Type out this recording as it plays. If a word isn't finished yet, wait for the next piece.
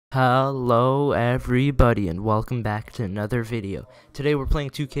Hello everybody and welcome back to another video. Today we're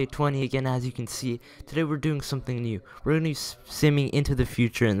playing 2K20 again. As you can see, today we're doing something new. We're going to be simming into the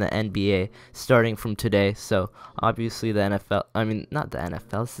future in the NBA starting from today. So obviously the NFL, not the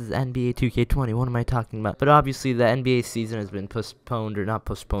NFL, this is NBA 2K20, what am I talking about? But obviously the NBA season has been postponed, or not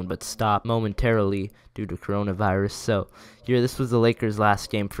postponed, but stopped momentarily due to coronavirus. So here, this was the Lakers' last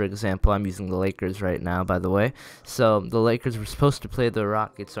game, for example. I'm using the Lakers right now, by the way. So the Lakers were supposed to play the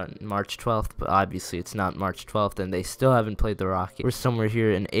Rockets on March 12th, but obviously it's not March 12th, and they still haven't played the Rockets. We're somewhere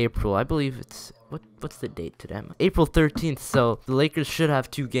here in April. I believe it's, what's the date today? April 13th, so the Lakers should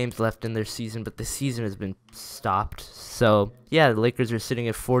have 2 games left in their season, but the season has been stopped. So, yeah, the Lakers are sitting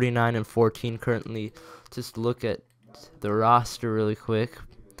at 49-14 currently. Just look at the roster really quick.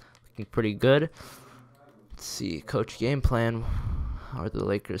 Looking pretty good. Let's see, coach game plan. How are the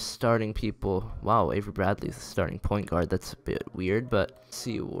Lakers starting people? Wow, Avery Bradley's the starting point guard. That's a bit weird, but let's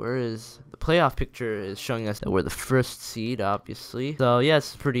see, where is the playoff picture is showing us that we're the first seed, obviously. So yeah,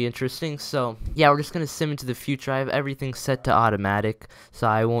 it's pretty interesting. So yeah, we're just gonna sim into the future. I have everything set to automatic, so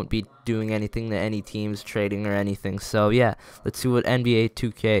I won't be doing anything to any teams, trading or anything. So yeah, let's see what NBA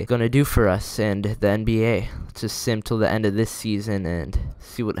 2K gonna do for us and the NBA. Let's just sim till the end of this season and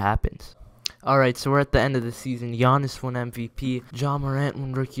see what happens. Alright, so we're at the end of the season. Giannis won MVP. Ja Morant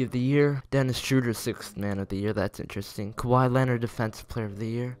won Rookie of the Year. Dennis Schroeder, 6th Man of the Year. That's interesting. Kawhi Leonard, Defensive Player of the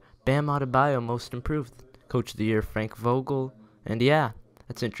Year. Bam Adebayo, Most Improved. Coach of the Year, Frank Vogel. And yeah,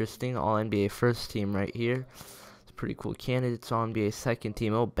 that's interesting. All-NBA First Team right here. It's pretty cool candidates. All-NBA Second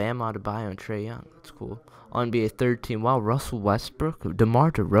Team. Oh, Bam Adebayo and Trae Young. That's cool. All-NBA Third Team. Wow, Russell Westbrook.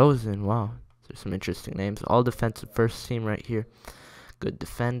 DeMar DeRozan. Wow, there's some interesting names. All-Defensive First Team right here. Good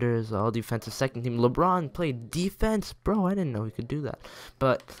defenders, all defensive second team. LeBron played defense, bro. I didn't know he could do that.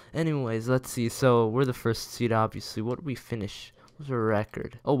 But anyways, let's see. So we're the first seed, obviously. What did we finish? What was our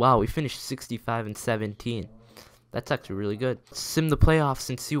record? Oh wow, we finished 65-17. That's actually really good. Sim the playoffs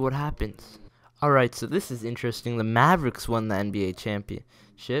and see what happens. All right, so this is interesting. The Mavericks won the NBA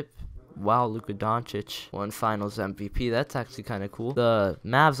championship. Wow, Luka Doncic won Finals MVP. That's actually kind of cool. The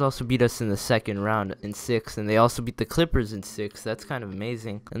Mavs also beat us in the second round in 6, and they also beat the Clippers in 6. That's kind of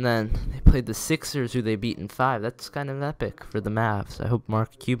amazing. And then they played the Sixers, who they beat in 5. That's kind of epic for the Mavs. I hope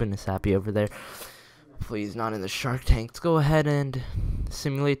Mark Cuban is happy over there. Hopefully he's not in the Shark Tank. Let's go ahead and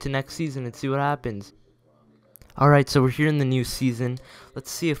simulate to next season and see what happens. Alright, so we're here in the new season. Let's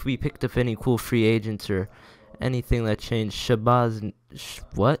see if we picked up any cool free agents or anything that changed. Shabazz,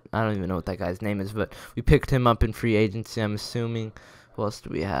 what? I don't even know what that guy's name is, but we picked him up in free agency, I'm assuming. Who else do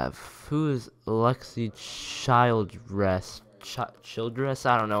we have? Who is Alexi Childress?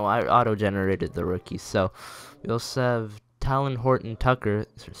 I don't know. I auto-generated the rookies. So we also have Talon Horton Tucker.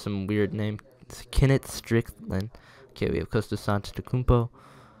 Some weird name. It's Kenneth Strickland. Okay, we have Kostas Antetokounmpo.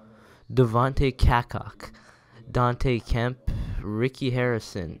 Devontae Kakok. Dante Kemp, Ricky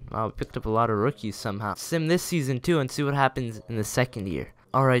Harrison. Wow, we picked up a lot of rookies somehow. Sim this season too and see what happens in the second year.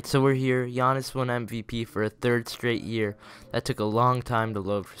 Alright, so we're here. Giannis won MVP for a 3rd straight year. That took a long time to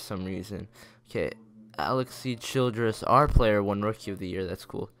load for some reason. Okay, Alexi Childress, our player, won Rookie of the Year. That's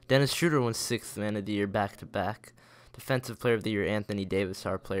cool. Dennis Schroeder won 6th Man of the Year back-to-back. Defensive Player of the Year, Anthony Davis,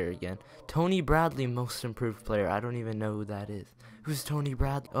 our player again. Tony Bradley, Most Improved Player. I don't even know who that is. Who's Tony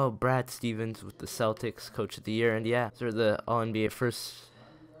Bradley? Oh, Brad Stevens with the Celtics, Coach of the Year. And yeah, these are the All-NBA first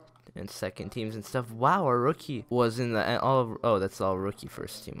and second teams and stuff. Wow, our rookie was in the oh, that's all rookie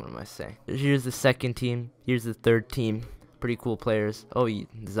first team. What am I saying? Here's the second team. Here's the third team. Pretty cool players. Oh,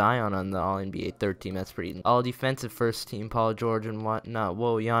 Zion on the All-NBA third team. That's pretty. All defensive first team. Paul George and whatnot.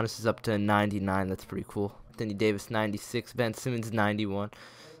 Whoa, Giannis is up to 99. That's pretty cool. Anthony Davis 96. Ben Simmons 91.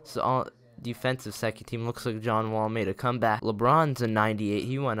 So all defensive second team. Looks like John Wall made a comeback. LeBron's a 98.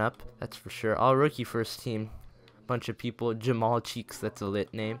 He went up. That's for sure. All rookie first team. Bunch of people. Jamal Cheeks. That's a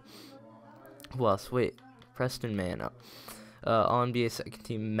lit name. Who else? Wait. Preston Mano. All NBA second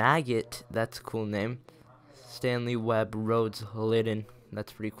team. Maggot. That's a cool name. Stanley Webb, Rhodes, Liddon.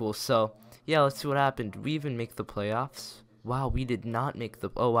 That's pretty cool. So, yeah, let's see what happened. Did we even make the playoffs? Wow, we did not make the...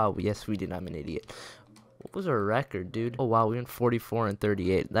 Oh, wow, yes, we did. I'm an idiot. What was our record, dude? Oh, wow, we went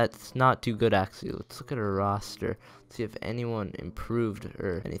 44-38. That's not too good, actually. Let's look at our roster. Let's see if anyone improved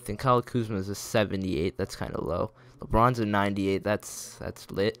or anything. Kyle Kuzma is a 78. That's kind of low. LeBron's a 98. That's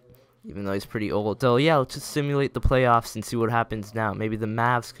lit, even though he's pretty old. So, yeah, let's just simulate the playoffs and see what happens now. Maybe the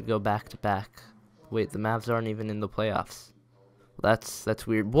Mavs could go back-to-back. Wait, the Mavs aren't even in the playoffs. That's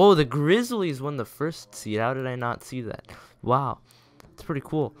weird. Whoa, the Grizzlies won the first seed. How did I not see that? Wow, it's pretty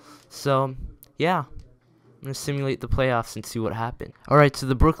cool. So, yeah, I'm gonna simulate the playoffs and see what happened. Alright, so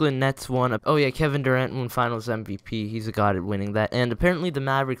the Brooklyn Nets won. Oh yeah, Kevin Durant won Finals MVP. He's a god at winning that. And apparently the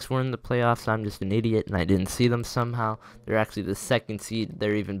Mavericks were in the playoffs. I'm just an idiot and I didn't see them somehow. They're actually the second seed.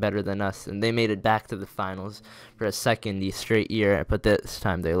 They're even better than us. And they made it back to the finals for a second straight year. But this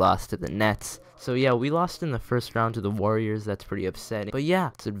time they lost to the Nets. So yeah, we lost in the first round to the Warriors. That's pretty upsetting. But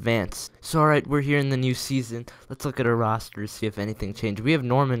yeah, it's advanced. So alright, we're here in the new season. Let's look at our roster, see if anything changed. We have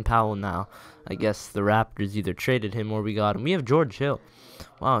Norman Powell now. I guess the Raptors either traded him or we got him. We have George Hill.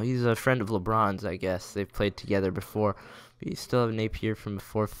 Wow, he's a friend of LeBron's, I guess. They've played together before. We still have Napier from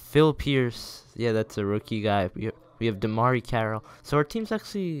before. Phil Pierce. Yeah, that's a rookie guy. We have Damari Carroll. So our team's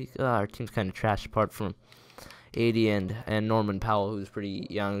actually, our team's kind of trash apart from AD and Norman Powell, who's pretty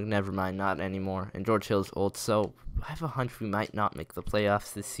young. Never mind, not anymore. And George Hill's old, so I have a hunch we might not make the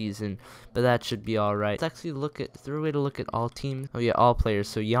playoffs this season, but that should be alright. Let's actually look at, is there a way to look at all teams? Oh yeah, all players.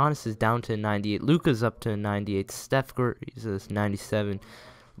 So Giannis is down to 98. Luka's up to 98. Steph Curry's is 97.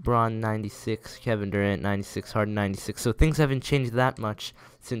 LeBron 96. Kevin Durant 96. Harden 96. So things haven't changed that much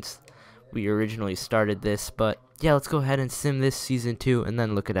since we originally started this, but yeah, let's go ahead and sim this season 2 and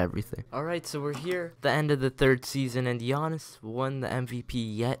then look at everything. Alright, so we're here, the end of the 3rd season, and Giannis won the MVP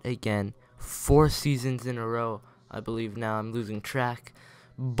yet again. 4 seasons in a row, I believe now. I'm losing track.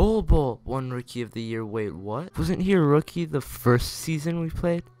 Bol won Rookie of the Year. Wait, what? Wasn't he a rookie the first season we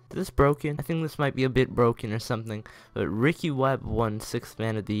played? Is this broken? I think this might be a bit broken or something. But Ricky Webb won 6th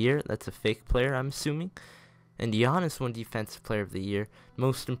Man of the Year. That's a fake player, I'm assuming. And Giannis won Defensive Player of the Year.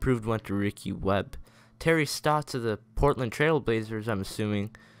 Most Improved went to Ricky Webb. Terry Stotts of the Portland Trail Blazers, I'm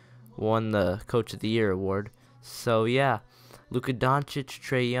assuming, won the Coach of the Year award. So yeah, Luka Doncic,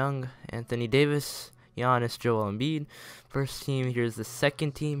 Trae Young, Anthony Davis, Giannis, Joel Embiid. First team. Here's the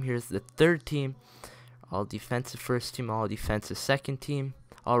second team. Here's the third team. All defensive first team. All defensive second team.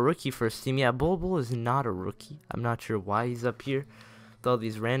 All rookie first team. Yeah, Bol is not a rookie. I'm not sure why he's up here with all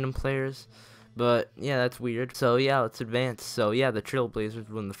these random players. But yeah, that's weird. So yeah, let's advance. So yeah, the Trailblazers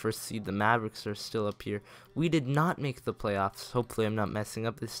won the first seed. The Mavericks are still up here. We did not make the playoffs. Hopefully I'm not messing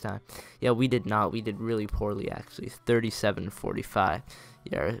up this time. Yeah, we did not. We did really poorly actually. 37-45.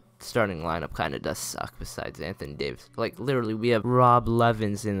 Yeah, our starting lineup kind of does suck besides Anthony Davis. Like literally we have Rob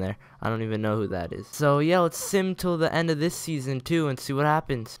Levins in there. I don't even know who that is. So yeah, let's sim till the end of this season too and see what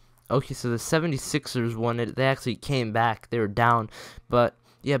happens. Okay, so the 76ers won it. They actually came back. They were down, but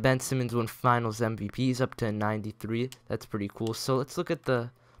yeah, Ben Simmons won Finals MVP. He's up to 93. That's pretty cool. So let's look at the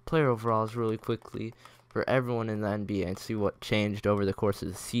player overalls really quickly for everyone in the NBA and see what changed over the course of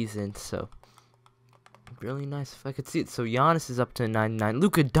the season. So really nice if I could see it. So Giannis is up to 99.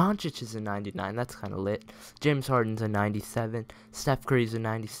 Luka Doncic is a 99. That's kind of lit. James Harden's a 97. Steph Curry's a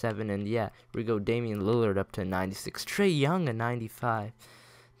 97. And yeah, we go Damian Lillard up to 96. Trae Young a 95.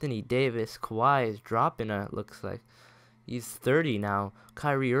 Anthony Davis. Kawhi is dropping it, looks like. He's 30 now.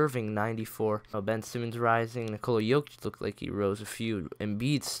 Kyrie Irving, 94. Oh, Ben Simmons rising. Nikola Jokic looked like he rose a few.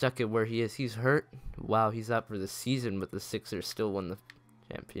 Embiid stuck at where he is. He's hurt. Wow, he's out for the season, but the Sixers still won the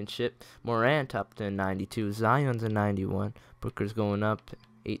championship. Morant up to 92. Zion's a 91. Booker's going up,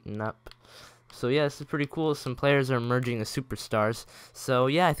 8 and up. So yeah, this is pretty cool. Some players are emerging as superstars. So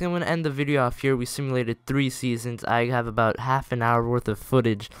yeah, I think I'm going to end the video off here. We simulated 3 seasons. I have about half an hour worth of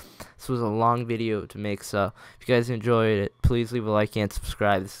footage. This was a long video to make, so if you guys enjoyed it, please leave a like and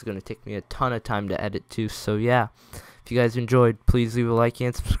subscribe. This is going to take me a ton of time to edit too. So yeah, if you guys enjoyed, please leave a like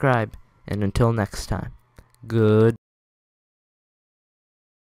and subscribe. And until next time, good.